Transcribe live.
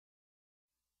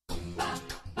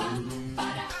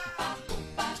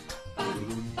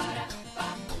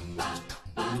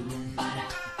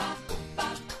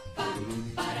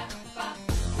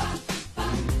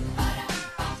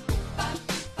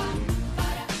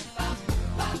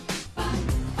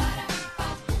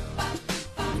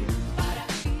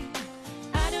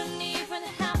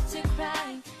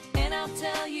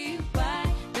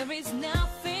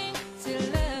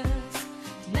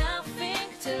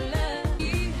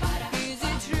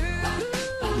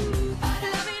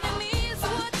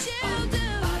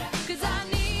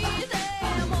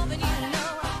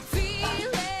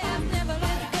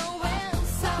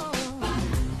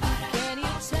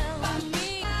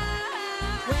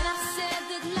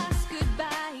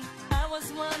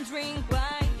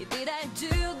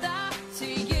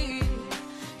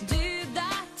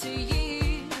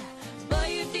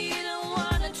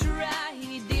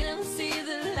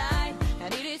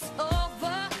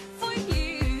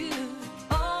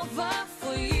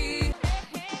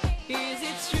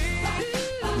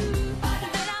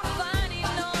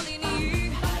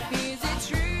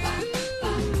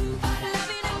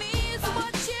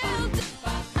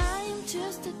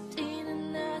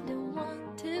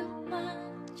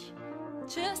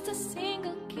a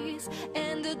single kiss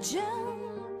and a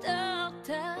gentle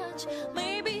touch.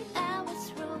 Maybe I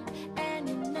was wrong and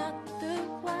you're not the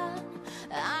one.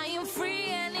 I am free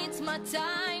and it's my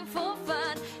time for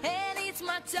fun, and it's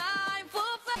my time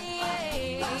for fun. Yeah,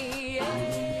 yeah.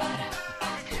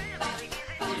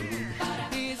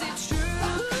 Is it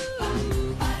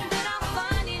true that I'm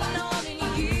finding all in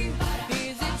you?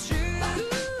 Is it true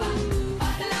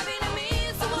loving me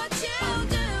is what you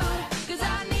do? 'Cause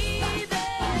I need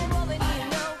that woman, you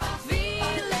know,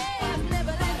 feel it,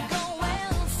 never let go.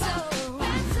 Well, so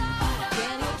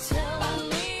can you tell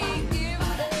me if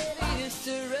that is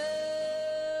true?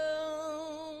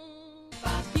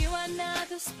 You are not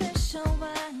the